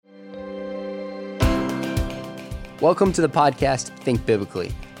Welcome to the podcast, Think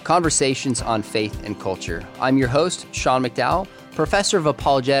Biblically, conversations on faith and culture. I'm your host, Sean McDowell, professor of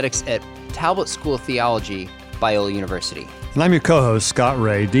apologetics at Talbot School of Theology, Biola University. And I'm your co-host, Scott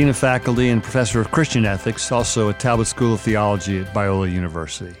Ray, Dean of Faculty and Professor of Christian Ethics, also at Talbot School of Theology at Biola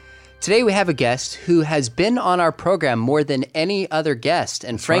University. Today we have a guest who has been on our program more than any other guest,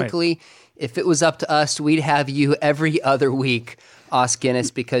 and frankly, if it was up to us, we'd have you every other week, Os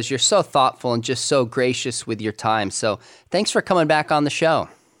Guinness, because you're so thoughtful and just so gracious with your time. So thanks for coming back on the show.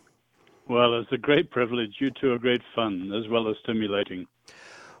 Well, it's a great privilege. You two are great fun as well as stimulating.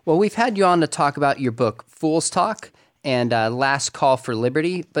 Well, we've had you on to talk about your book, Fool's Talk, and Last Call for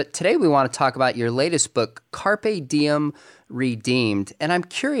Liberty. But today we want to talk about your latest book, Carpe Diem Redeemed. And I'm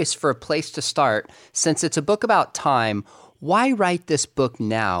curious for a place to start, since it's a book about time. Why write this book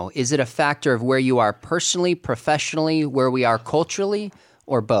now? Is it a factor of where you are personally, professionally, where we are culturally,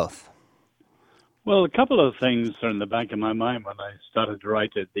 or both? Well, a couple of things are in the back of my mind when I started to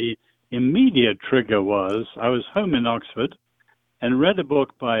write it. The immediate trigger was I was home in Oxford and read a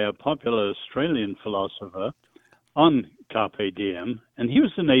book by a popular Australian philosopher on Carpe Diem, and he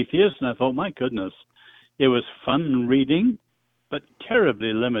was an atheist, and I thought, my goodness, it was fun reading, but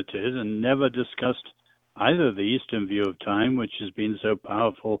terribly limited and never discussed either the Eastern view of time, which has been so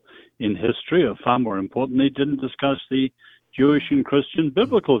powerful in history, or far more importantly, didn't discuss the Jewish and Christian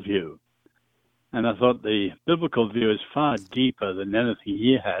biblical view. And I thought the biblical view is far deeper than anything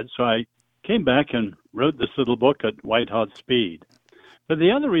he had, so I came back and wrote this little book at white-hot speed. But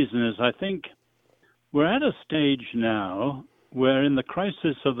the other reason is I think we're at a stage now where in the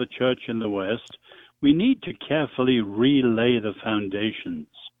crisis of the church in the West, we need to carefully relay the foundations.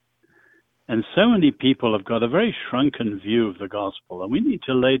 And so many people have got a very shrunken view of the gospel, and we need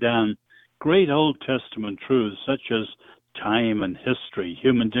to lay down great Old Testament truths such as time and history,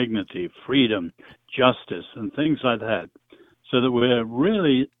 human dignity, freedom, justice, and things like that, so that we're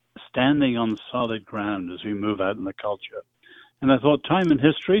really standing on solid ground as we move out in the culture. And I thought time and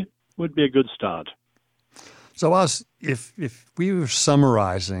history would be a good start. So, if we were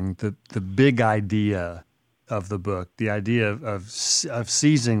summarizing the big idea of the book, the idea of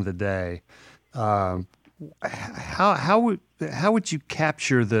seizing the day, how would you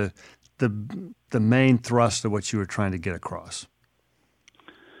capture the main thrust of what you were trying to get across?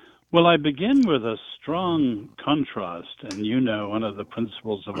 Well, I begin with a strong contrast, and you know one of the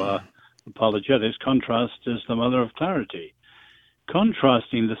principles of our apologetics, contrast is the mother of clarity.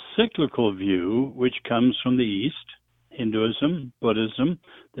 Contrasting the cyclical view, which comes from the East, Hinduism, Buddhism,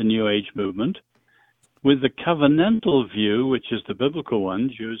 the New Age movement, with the covenantal view, which is the biblical one,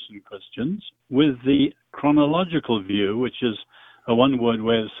 Jews and Christians, with the chronological view, which is a one-word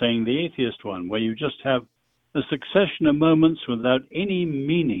way of saying the atheist one, where you just have a succession of moments without any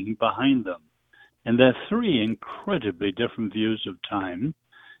meaning behind them. And they're three incredibly different views of time.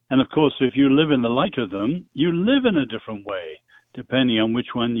 And of course, if you live in the light of them, you live in a different way, depending on which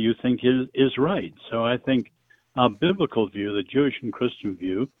one you think is right. So I think our biblical view, the Jewish and Christian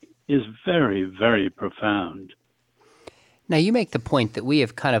view, is very, very profound. Now, you make the point that we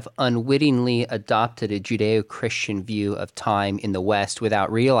have kind of unwittingly adopted a Judeo-Christian view of time in the West without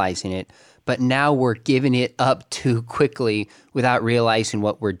realizing it, but now we're giving it up too quickly without realizing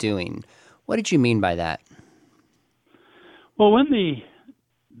what we're doing. What did you mean by that? Well, when the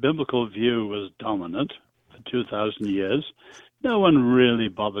biblical view was dominant for 2,000 years, no one really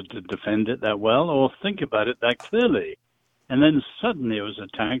bothered to defend it that well or think about it that clearly. And then suddenly it was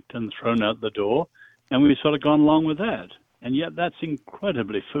attacked and thrown out the door, and we've sort of gone along with that. And yet that's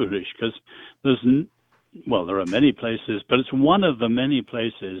incredibly foolish because there are many places, but it's one of the many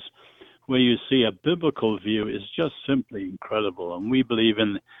places where you see a biblical view is just simply incredible. And we believe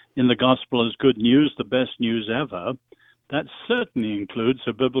in the gospel as good news, the best news ever. That certainly includes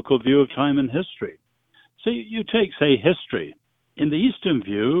a biblical view of time and history. So you take, say, history. In the Eastern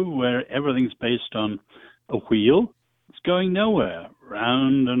view, where everything's based on a wheel, it's going nowhere,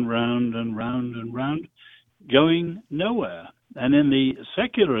 round and round and round and round, going nowhere. And in the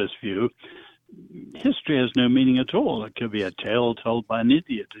secularist view, history has no meaning at all. It could be a tale told by an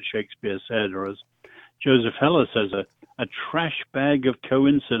idiot, as Shakespeare said, or as Joseph Heller says, a trash bag of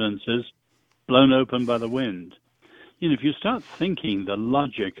coincidences blown open by the wind. You know, if you start thinking the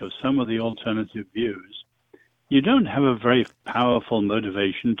logic of some of the alternative views, you don't have a very powerful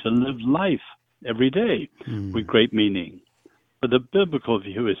motivation to live life every day with great meaning. But the biblical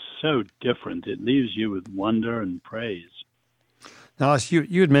view is so different. It leaves you with wonder and praise. Now,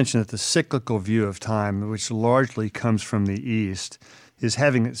 you had mentioned that the cyclical view of time, which largely comes from the East, is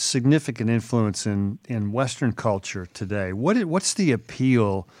having a significant influence in Western culture today. What's the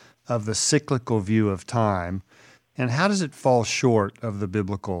appeal of the cyclical view of time? and how does it fall short of the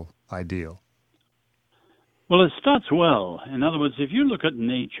biblical ideal? Well, it starts well. In other words, if you look at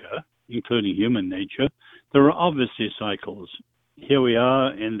nature, including human nature, there are obviously cycles. Here we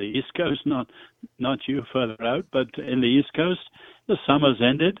are in the East Coast, not you further out, but in the East Coast, the summer's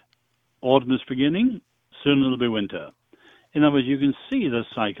ended, autumn is beginning, soon it'll be winter. In other words, you can see the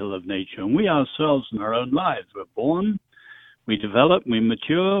cycle of nature, and we ourselves in our own lives, we're born, we develop, we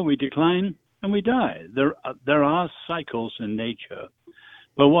mature, we decline, and we die. There are cycles in nature.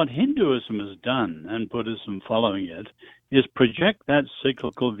 But what Hinduism has done, and Buddhism following it, is project that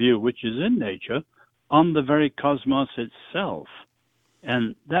cyclical view, which is in nature, on the very cosmos itself.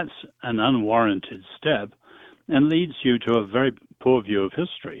 And that's an unwarranted step and leads you to a very poor view of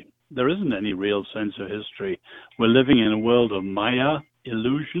history. There isn't any real sense of history. We're living in a world of Maya,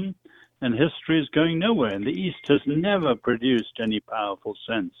 illusion, and history is going nowhere. And the East has never produced any powerful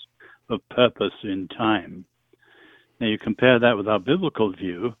sense of purpose in time. Now, you compare that with our biblical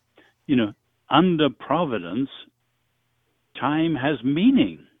view, under providence, time has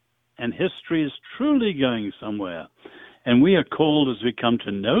meaning, and history is truly going somewhere. And we are called, as we come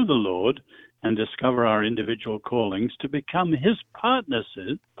to know the Lord and discover our individual callings, to become his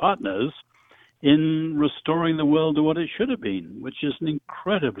partners in restoring the world to what it should have been, which is an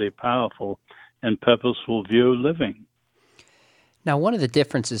incredibly powerful and purposeful view of living. Now, one of the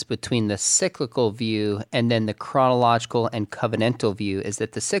differences between the cyclical view and then the chronological and covenantal view is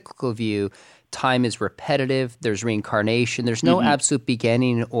that the cyclical view, time is repetitive, there's reincarnation, there's no absolute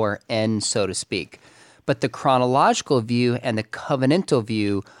beginning or end, so to speak. But the chronological view and the covenantal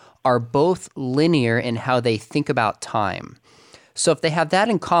view are both linear in how they think about time. So if they have that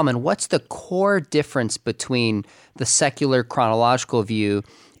in common, what's the core difference between the secular chronological view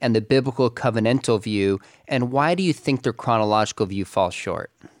and the biblical covenantal view, and why do you think their chronological view falls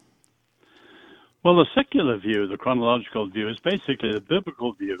short? Well, the secular view, the chronological view, is basically the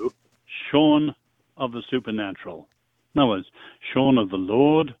biblical view shorn of the supernatural. In other words, shorn of the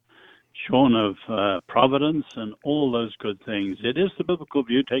Lord, shorn of providence, and all those good things. It is the biblical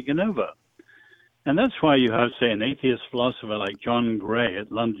view taken over. And that's why you have, say, an atheist philosopher like John Gray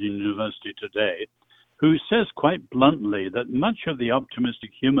at London University today, who says quite bluntly that much of the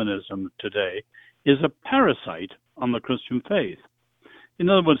optimistic humanism today is a parasite on the Christian faith. In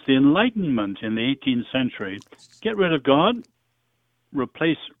other words, the Enlightenment in the 18th century, get rid of God,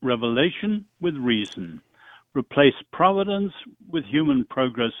 replace revelation with reason, replace providence with human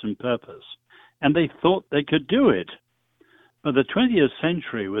progress and purpose. And they thought they could do it. But the 20th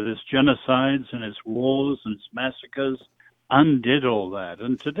century, with its genocides and its wars and its massacres, undid all that.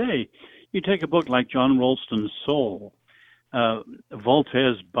 And today, you take a book like John Ralston's Saul,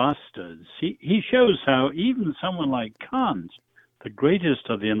 Voltaire's Bastards. He shows how even someone like Kant, the greatest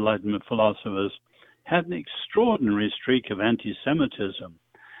of the Enlightenment philosophers, had an extraordinary streak of anti-Semitism.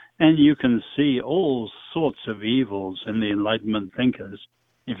 And you can see all sorts of evils in the Enlightenment thinkers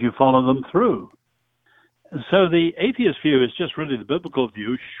if you follow them through. So the atheist view is just really the biblical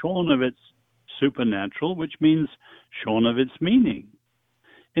view, shorn of its supernatural, which means shorn of its meaning.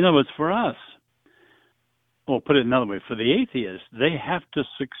 In other words, for us, or put it another way, for the atheist, they have to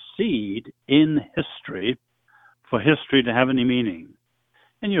succeed in history for history to have any meaning.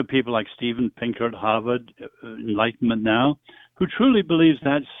 And you have people like Steven Pinker at Harvard, Enlightenment Now, who truly believes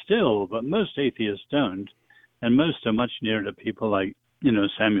that still, but most atheists don't. And most are much nearer to people like,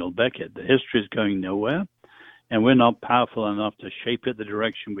 Samuel Beckett. The history is going nowhere, and we're not powerful enough to shape it the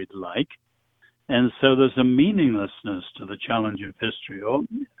direction we'd like. And so there's a meaninglessness to the challenge of history. Or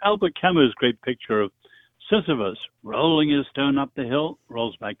Albert Camus' great picture of Sisyphus rolling his stone up the hill,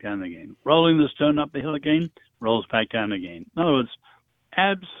 rolls back down again. Rolling the stone up the hill again, rolls back down again. In other words,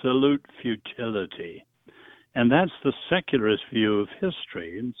 absolute futility. And that's the secularist view of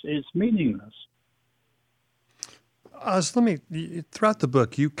history. It's meaningless. Throughout the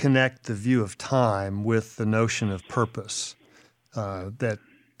book, you connect the view of time with the notion of purpose, that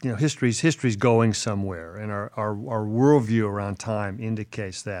history's going somewhere, and our worldview around time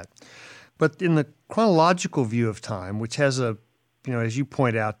indicates that. But in the chronological view of time, which has as you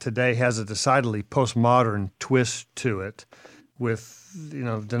point out today, has a decidedly postmodern twist to it, with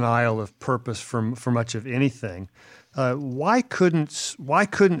denial of purpose for much of anything. Why couldn't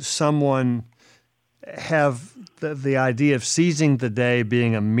someone have the idea of seizing the day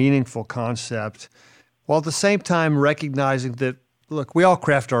being a meaningful concept, while at the same time recognizing that, look, we all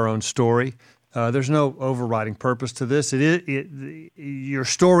craft our own story. There's no overriding purpose to this. Your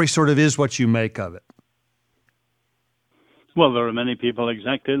story sort of is what you make of it. Well, there are many people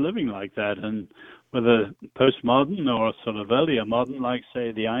exactly living like that, and whether postmodern or sort of earlier modern, like,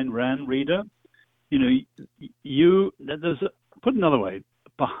 say, the Ayn Rand reader, Put another way,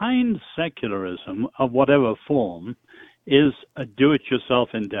 behind secularism of whatever form is a do-it-yourself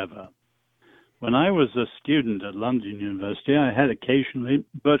endeavor. When I was a student at London University, I had occasionally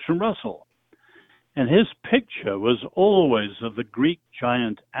Bertrand Russell. And his picture was always of the Greek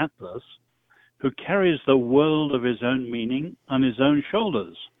giant Atlas, who carries the world of his own meaning on his own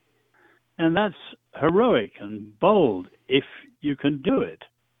shoulders. And that's heroic and bold if you can do it.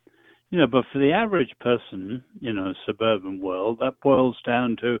 But for the average person, suburban world, that boils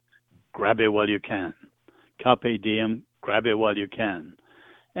down to grab it while you can. Carpe diem, grab it while you can.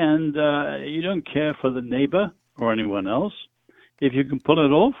 And you don't care for the neighbor or anyone else. If you can pull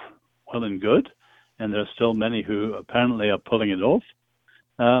it off, well and good. And there are still many who apparently are pulling it off.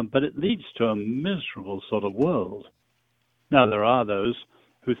 But it leads to a miserable sort of world. Now, there are those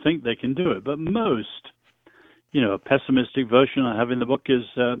who think they can do it, but most, a pessimistic version I have in the book is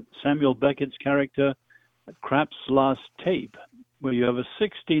Samuel Beckett's character, Krapp's Last Tape, where you have a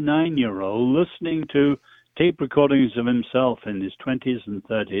 69-year-old listening to tape recordings of himself in his 20s and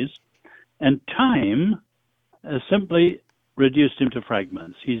 30s, and time has simply reduced him to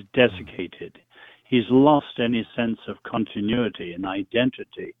fragments. He's desiccated. He's lost any sense of continuity and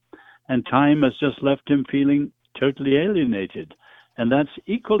identity, and time has just left him feeling totally alienated. And that's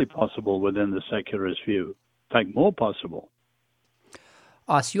equally possible within the secularist view. In fact, more possible.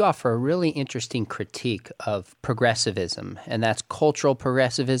 Os, you offer a really interesting critique of progressivism, and that's cultural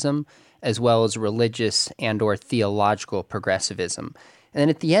progressivism as well as religious and or theological progressivism. And then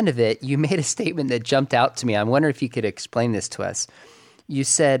at the end of it, you made a statement that jumped out to me. I wonder if you could explain this to us. You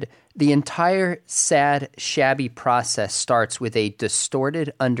said, the entire sad, shabby process starts with a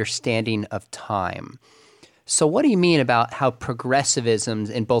distorted understanding of time. So what do you mean about how progressivism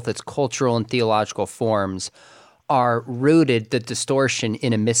in both its cultural and theological forms are rooted the distortion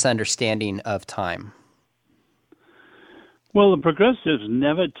in a misunderstanding of time? Well, the progressives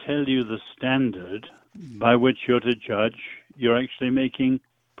never tell you the standard by which you're to judge you're actually making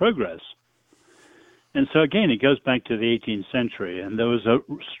progress. And so again, it goes back to the 18th century, and there was a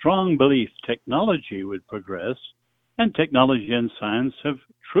strong belief technology would progress, and technology and science have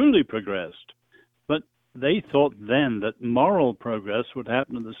truly progressed. But they thought then that moral progress would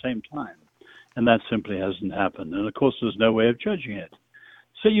happen at the same time, and that simply hasn't happened. And of course, there's no way of judging it.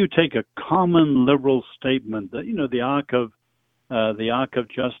 So you take a common liberal statement that, the arc of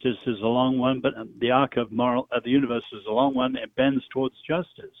justice is a long one, but the arc of the universe is a long one. It bends towards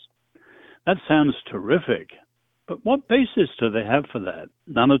justice. That sounds terrific, but what basis do they have for that?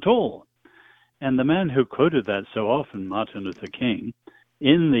 None at all. And the man who quoted that so often, Martin Luther King,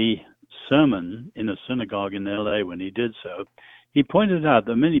 in the sermon in a synagogue in L.A. when he did so, he pointed out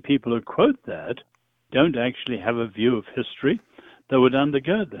that many people who quote that don't actually have a view of history that would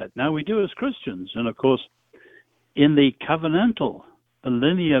undergird that. Now, we do as Christians, and of course, in the covenantal, the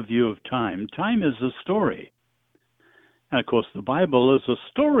linear view of time, time is a story. And of course, the Bible is a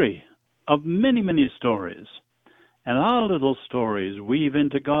story of many, many stories. And our little stories weave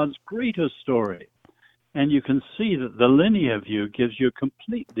into God's greater story. And you can see that the linear view gives you a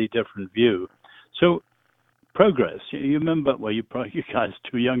completely different view. So progress, you remember, well, you guys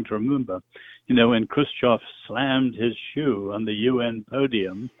are too young to remember, when Khrushchev slammed his shoe on the UN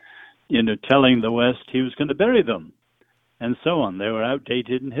podium, telling the West he was going to bury them, and so on. They were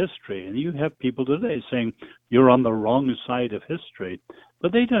outdated in history. And you have people today saying you're on the wrong side of history,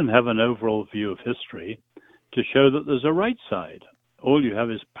 but they don't have an overall view of history to show that there's a right side. All you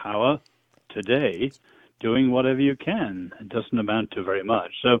have is power today doing whatever you can. It doesn't amount to very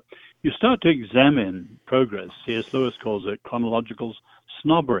much. So you start to examine progress. C.S. Lewis calls it chronological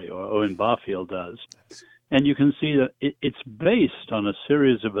snobbery, or Owen Barfield does. And you can see that it's based on a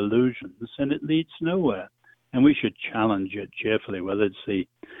series of illusions, and it leads nowhere. And we should challenge it cheerfully, whether it's the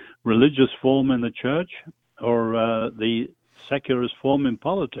religious form in the church or the secularist form in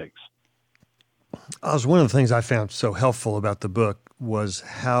politics. One of the things I found so helpful about the book was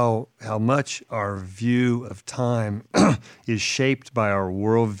how much our view of time is shaped by our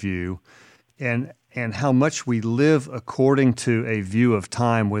worldview, and how much we live according to a view of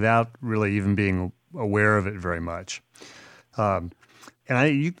time without really even being aware of it very much. And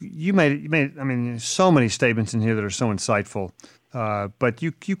you made so many statements in here that are so insightful. But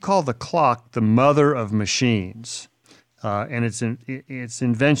you call the clock the mother of machines, and its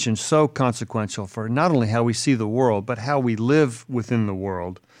invention so consequential for not only how we see the world, but how we live within the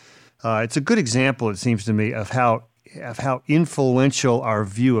world. It's a good example, it seems to me, of how influential our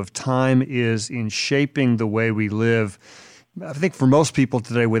view of time is in shaping the way we live, I think for most people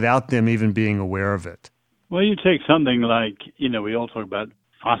today, without them even being aware of it. Well, you take something like, we all talk about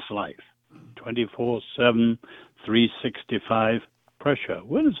fast life, 24/7, 365 pressure.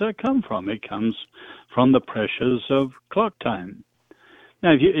 Where does that come from? It comes from the pressures of clock time.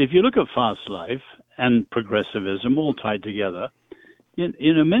 Now, if you look at fast life and progressivism all tied together,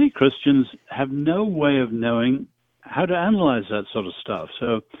 many Christians have no way of knowing how to analyze that sort of stuff.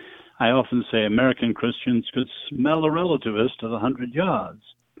 So I often say American Christians could smell a relativist at 100 yards.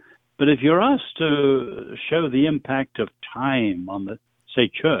 But if you're asked to show the impact of time on the, say,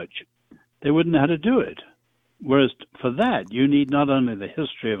 church, they wouldn't know how to do it. Whereas for that, you need not only the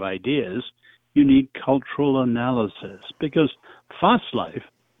history of ideas, you need cultural analysis, because fast life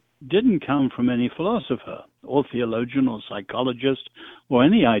didn't come from any philosopher or theologian or psychologist or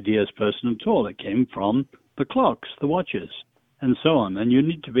any ideas person at all. It came from the clocks, the watches, and so on. And you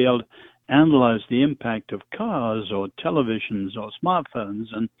need to be able to analyze the impact of cars or televisions or smartphones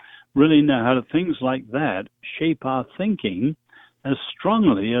and really know how things like that shape our thinking as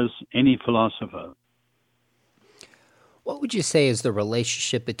strongly as any philosopher. What would you say is the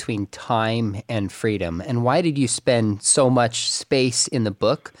relationship between time and freedom? And why did you spend so much space in the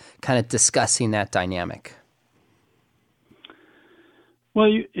book kind of discussing that dynamic? Well,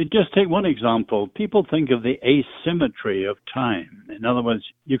 just take one example. People think of the asymmetry of time. In other words,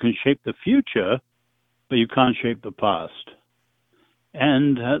 you can shape the future, but you can't shape the past.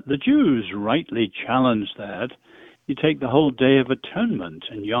 And the Jews rightly challenged that. You take the whole Day of Atonement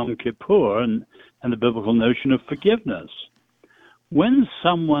and Yom Kippur and the biblical notion of forgiveness. When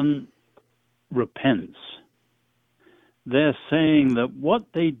someone repents, they're saying that what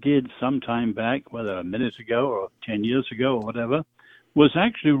they did some time back, whether a minute ago or 10 years ago or whatever, was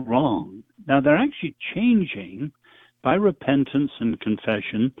actually wrong. Now, they're actually changing, by repentance and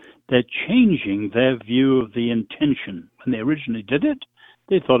confession, they're changing their view of the intention. When they originally did it,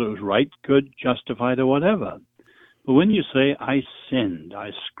 they thought it was right, good, justified, or whatever. But when you say, I sinned,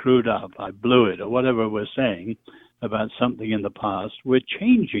 I screwed up, I blew it, or whatever we're saying about something in the past, we're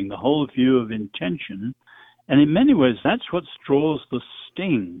changing the whole view of intention. And in many ways, that's what draws the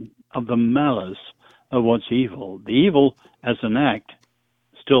sting of the malice of what's evil. The evil as an act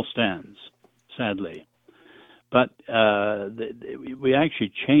still stands, sadly. But we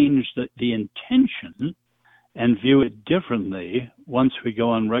actually change the intention and view it differently once we go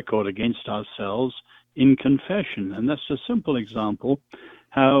on record against ourselves in confession. And that's a simple example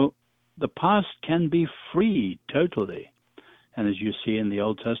how the past can be freed totally. And as you see in the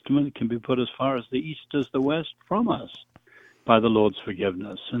Old Testament, it can be put as far as the east as the west from us by the Lord's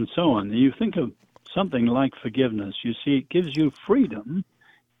forgiveness and so on. And you think of something like forgiveness, you see it gives you freedom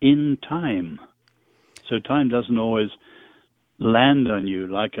in time. So time doesn't always land on you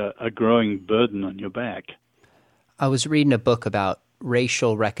like a growing burden on your back. I was reading a book about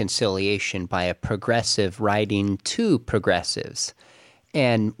racial reconciliation by a progressive writing to progressives.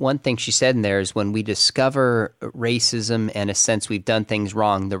 And one thing she said in there is when we discover racism and a sense we've done things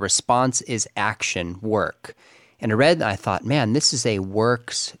wrong, the response is action, work. And I read and I thought, man, this is a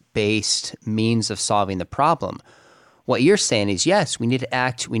works-based means of solving the problem. What you're saying is, yes, we need to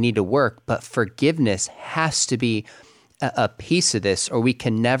act, we need to work, but forgiveness has to be a piece of this, or we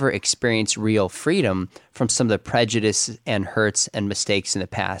can never experience real freedom from some of the prejudice and hurts and mistakes in the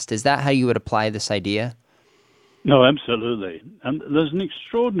past. Is that how you would apply this idea? No, absolutely. And there's an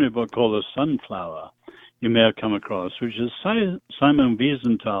extraordinary book called The Sunflower you may have come across, which is Simon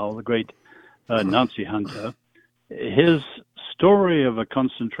Wiesenthal, the great Nazi hunter. His story of a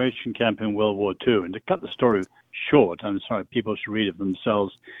concentration camp in World War II, and to cut the story short, I'm sorry, people should read it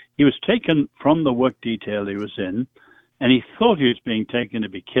themselves, he was taken from the work detail he was in, and he thought he was being taken to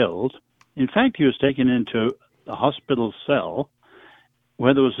be killed. In fact, he was taken into the hospital cell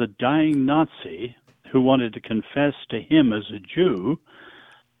where there was a dying Nazi who wanted to confess to him as a Jew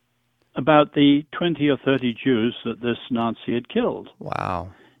about the 20 or 30 Jews that this Nazi had killed. Wow.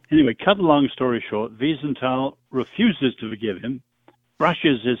 Anyway, cut a long story short, Wiesenthal refuses to forgive him,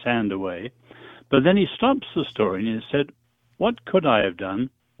 brushes his hand away, but then he stops the story and he said, what could I have done?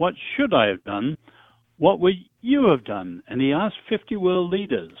 What should I have done? What would you have done? And he asked 50 world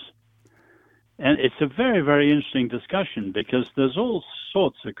leaders. And it's a very, very interesting discussion because there's all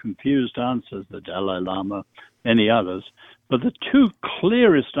sorts of confused answers, the Dalai Lama, many others. But the two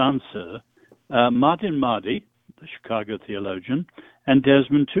clearest answers, Martin Marty, the Chicago theologian, and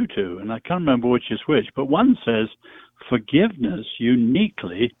Desmond Tutu. And I can't remember which is which, but one says forgiveness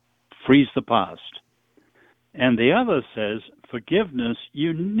uniquely frees the past. And the other says forgiveness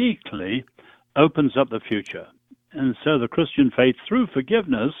uniquely opens up the future. And so the Christian faith through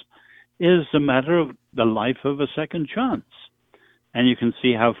forgiveness is a matter of the life of a second chance. And you can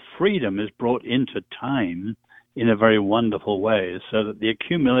see how freedom is brought into time in a very wonderful way, so that the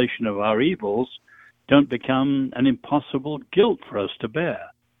accumulation of our evils don't become an impossible guilt for us to bear.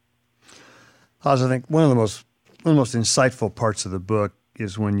 Oz, I think one of the most insightful parts of the book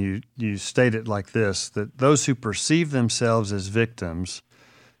is when you state it like this, that those who perceive themselves as victims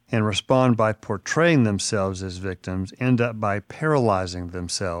and respond by portraying themselves as victims end up by paralyzing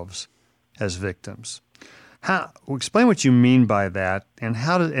themselves as victims. Explain what you mean by that, and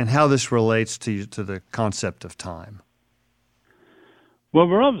how this relates to the concept of time. Well,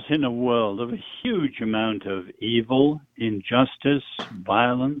 we're obviously in a world of a huge amount of evil, injustice,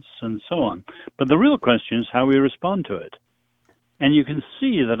 violence, and so on. But the real question is how we respond to it. And you can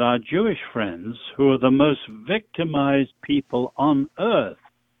see that our Jewish friends, who are the most victimized people on earth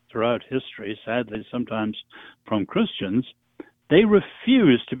throughout history, sadly sometimes from Christians, they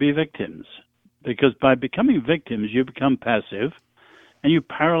refuse to be victims. Because by becoming victims, you become passive and you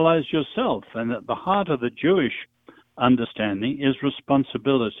paralyze yourself. And at the heart of the Jewish understanding is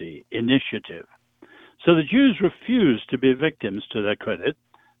responsibility, initiative. So the Jews refuse to be victims, to their credit,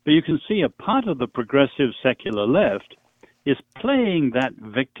 but you can see a part of the progressive secular left is playing that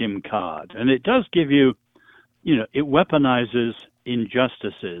victim card. And it does give you, it weaponizes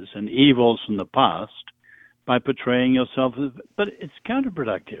injustices and evils from the past by portraying yourself as, but it's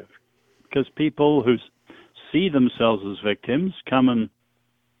counterproductive, because people who see themselves as victims come and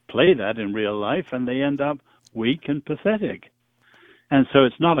play that in real life, and they end up weak and pathetic. And so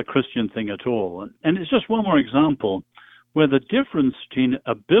it's not a Christian thing at all. And it's just one more example where the difference between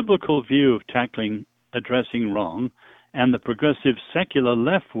a biblical view of addressing wrong and the progressive secular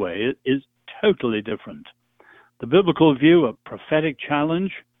left way is totally different. The biblical view of prophetic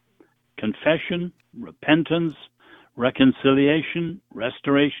challenge, confession, repentance, reconciliation,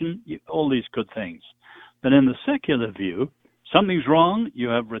 restoration, all these good things. But in the secular view, something's wrong, you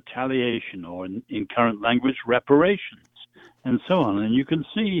have retaliation, or in current language, reparations, and so on. And you can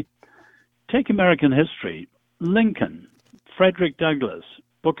see, take American history, Lincoln, Frederick Douglass,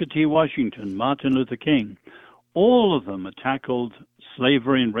 Booker T. Washington, Martin Luther King, all of them tackled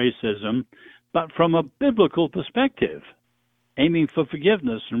slavery and racism, but from a biblical perspective, aiming for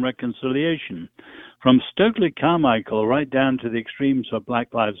forgiveness and reconciliation. From Stokely Carmichael right down to the extremes of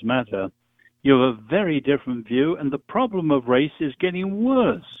Black Lives Matter, you have a very different view, and the problem of race is getting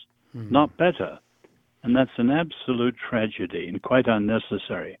worse, not better. And that's an absolute tragedy and quite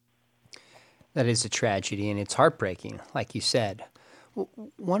unnecessary. That is a tragedy, and it's heartbreaking, like you said.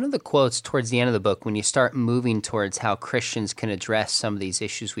 One of the quotes towards the end of the book, when you start moving towards how Christians can address some of these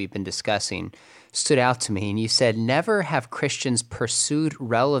issues we've been discussing, stood out to me. And you said, "Never have Christians pursued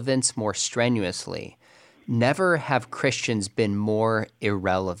relevance more strenuously. Never have Christians been more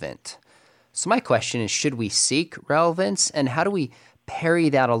irrelevant." So my question is, should we seek relevance, and how do we parry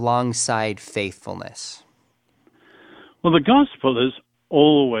that alongside faithfulness? Well, the gospel is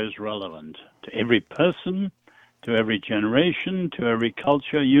always relevant to every person, to every generation, to every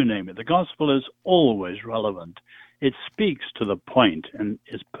culture, you name it. The gospel is always relevant. It speaks to the point and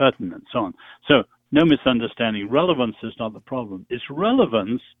is pertinent, so on. So no misunderstanding. Relevance is not the problem. It's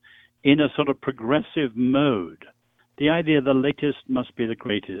relevance in a sort of progressive mode. The idea the latest must be the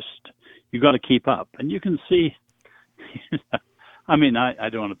greatest. You've got to keep up. And you can see, I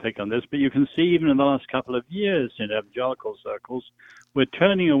don't want to pick on this, but you can see even in the last couple of years in evangelical circles, we're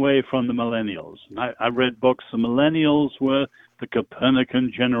turning away from the millennials. And I read books, the millennials were the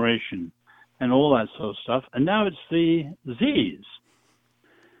Copernican generation and all that sort of stuff. And now it's the Zs.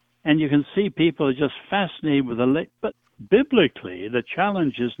 And you can see people are just fascinated with but biblically, the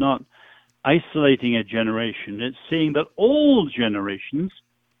challenge is not isolating a generation. It's seeing that all generations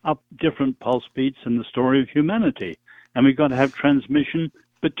are different pulse beats in the story of humanity. And we've got to have transmission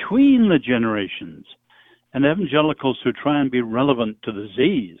between the generations. And evangelicals who try and be relevant to the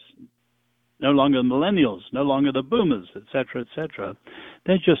Zs, no longer the millennials, no longer the boomers, etc.,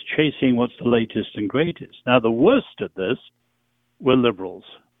 they're just chasing what's the latest and greatest. Now, the worst at this were liberals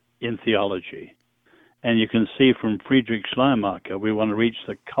in theology. And you can see from Friedrich Schleiermacher, we want to reach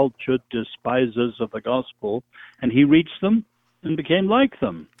the cultured despisers of the gospel, and he reached them and became like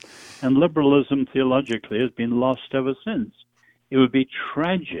them. And liberalism theologically has been lost ever since. It would be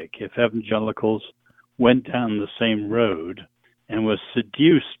tragic if evangelicals went down the same road and were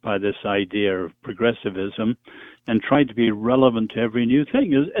seduced by this idea of progressivism and tried to be relevant to every new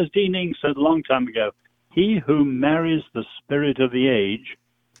thing. As Dean Ing said a long time ago, he who marries the spirit of the age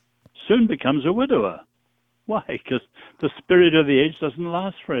soon becomes a widower. Why? Because the spirit of the age doesn't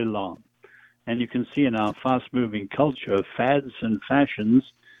last very long. And you can see in our fast-moving culture, fads and fashions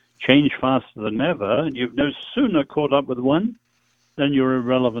change faster than ever, and you've no sooner caught up with one than you're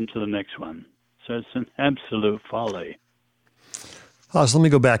irrelevant to the next one. So So it's an absolute folly. So let me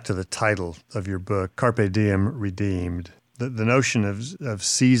go back to the title of your book, Carpe Diem Redeemed, the notion of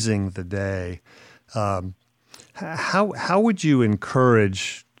seizing the day. How would you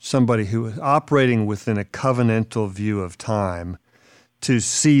encourage somebody who is operating within a covenantal view of time to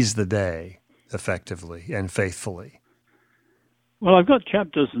seize the day effectively and faithfully? Well, I've got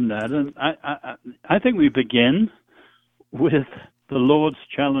chapters in that, and I think we begin with the Lord's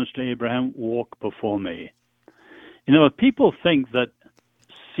challenge to Abraham, walk before me. You know, people think that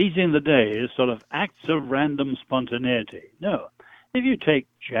seizing the day is sort of acts of random spontaneity. No. If you take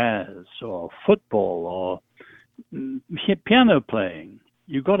jazz or football or piano playing,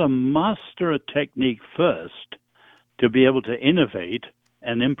 you've got to master a technique first to be able to innovate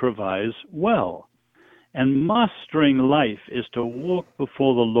and improvise well. And mastering life is to walk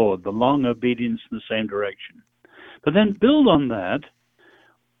before the Lord, the long obedience in the same direction. But then build on that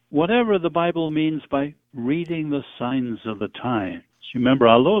whatever the Bible means by reading the signs of the times. Remember,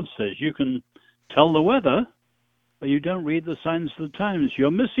 our Lord says you can tell the weather, but you don't read the signs of the times.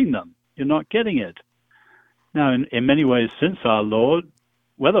 You're missing them. You're not getting it. Now, in many ways, since our Lord,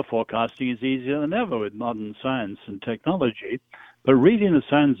 weather forecasting is easier than ever with modern science and technology, but reading the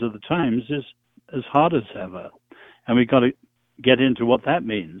signs of the times is as hard as ever. And we've got to get into what that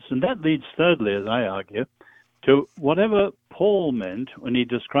means. And that leads, thirdly, as I argue, to whatever Paul meant when he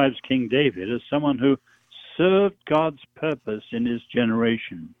describes King David as someone who served God's purpose in his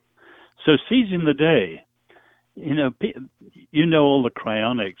generation. So seizing the day, you know all the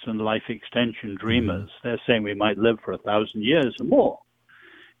cryonics and life extension dreamers. They're saying we might live for 1,000 years or more.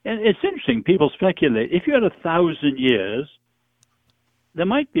 And it's interesting, people speculate, if you had 1,000 years, there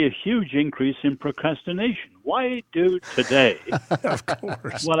might be a huge increase in procrastination. Why do today? Of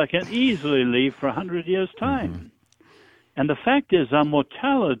course. Well, I can easily leave for 100 years' time. And the fact is, our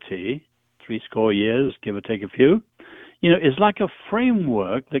mortality, 70 years, give or take a few, is like a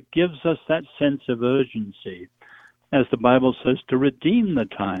framework that gives us that sense of urgency, as the Bible says, to redeem the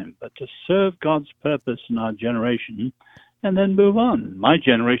time, but to serve God's purpose in our generation and then move on. My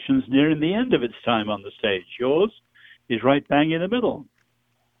generation's nearing the end of its time on the stage. Yours is right bang in the middle.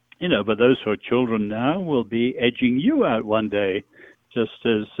 But those who are children now will be edging you out one day, just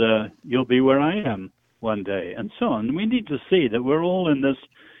as you'll be where I am one day, and so on. We need to see that we're all in this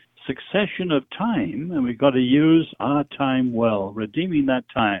succession of time, and we've got to use our time well, redeeming that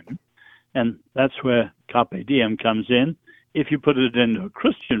time. And that's where Carpe Diem comes in, if you put it into a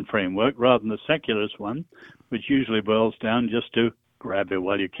Christian framework rather than the secularist one, which usually boils down just to grab it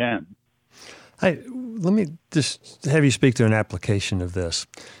while you can. Let me just have you speak to an application of this.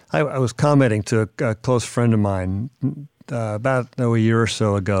 I was commenting to a close friend of mine about a year or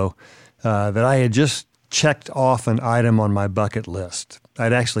so ago that I had just checked off an item on my bucket list.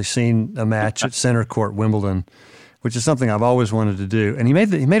 I'd actually seen a match at Center Court, Wimbledon, which is something I've always wanted to do. And he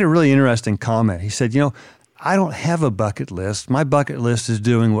made a really interesting comment. He said, I don't have a bucket list. My bucket list is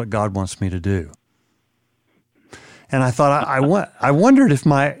doing what God wants me to do. And I thought, I wondered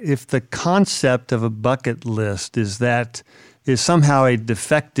if the concept of a bucket list is somehow a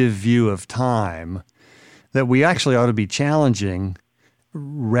defective view of time that we actually ought to be challenging,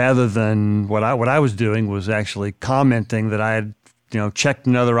 rather than what I was doing was actually commenting that I had checked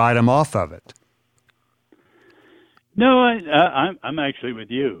another item off of it. No, I'm actually with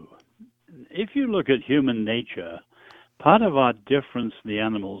you. If you look at human nature, part of our difference from the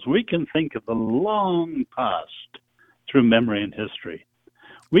animals, we can think of the long past through memory and history.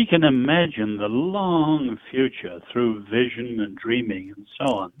 We can imagine the long future through vision and dreaming and so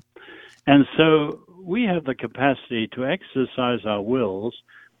on. And so we have the capacity to exercise our wills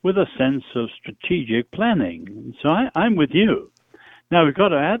with a sense of strategic planning. So I'm with you. Now, we've got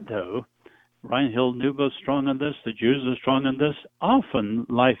to add, though, Reinhold Niebuhr's strong on this, the Jews are strong on this. Often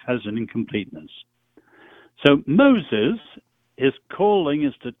life has an incompleteness. So Moses, his calling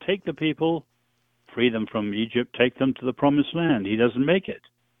is to take the people, free them from Egypt, take them to the promised land. He doesn't make it.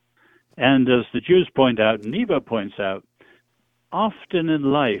 And as the Jews point out, Niebuhr points out, often in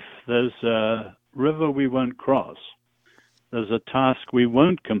life there's a river we won't cross. There's a task we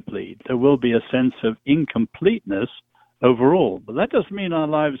won't complete. There will be a sense of incompleteness overall. But that doesn't mean our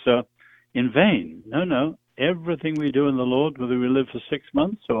lives are in vain. No. Everything we do in the Lord, whether we live for 6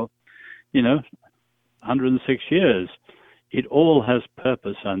 months or, 106 years, it all has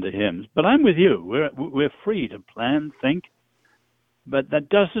purpose under Him. But I'm with you. We're free to plan, think, but that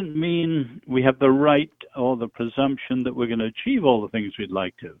doesn't mean we have the right or the presumption that we're going to achieve all the things we'd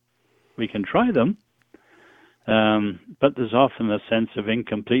like to. We can try them, but there's often a sense of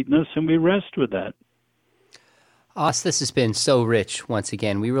incompleteness, and we rest with that. Os, this has been so rich once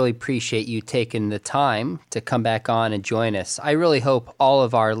again. We really appreciate you taking the time to come back on and join us. I really hope all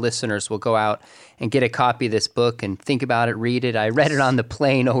of our listeners will go out and get a copy of this book and think about it, read it. I read it on the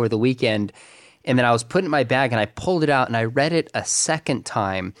plane over the weekend, and then I was putting it in my bag, and I pulled it out, and I read it a second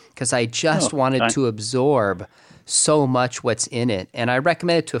time because I just wanted to absorb so much what's in it. And I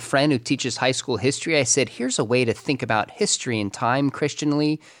recommended it to a friend who teaches high school history. I said, here's a way to think about history and time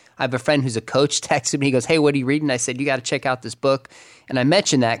Christianly. I have a friend who's a coach texted me. He goes, hey, what are you reading? I said, you got to check out this book. And I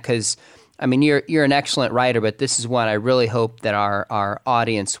mentioned that because, I mean, you're an excellent writer, but this is one I really hope that our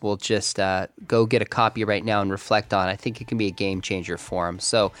audience will just go get a copy right now and reflect on. I think it can be a game changer for them.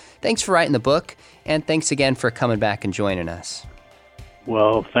 So thanks for writing the book, and thanks again for coming back and joining us.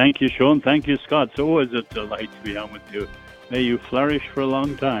 Well, thank you, Sean. Thank you, Scott. It's always a delight to be on with you. May you flourish for a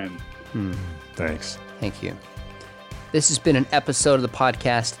long time. Thanks. Thank you. This has been an episode of the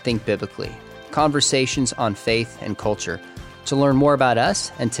podcast Think Biblically, conversations on faith and culture. To learn more about us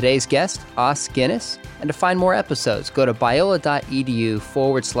and today's guest, Os Guinness, and to find more episodes, go to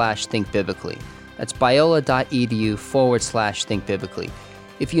biola.edu/thinkbiblically. That's biola.edu/thinkbiblically.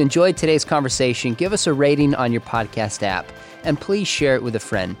 If you enjoyed today's conversation, give us a rating on your podcast app, and please share it with a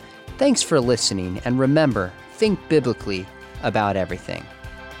friend. Thanks for listening, and remember, think biblically about everything.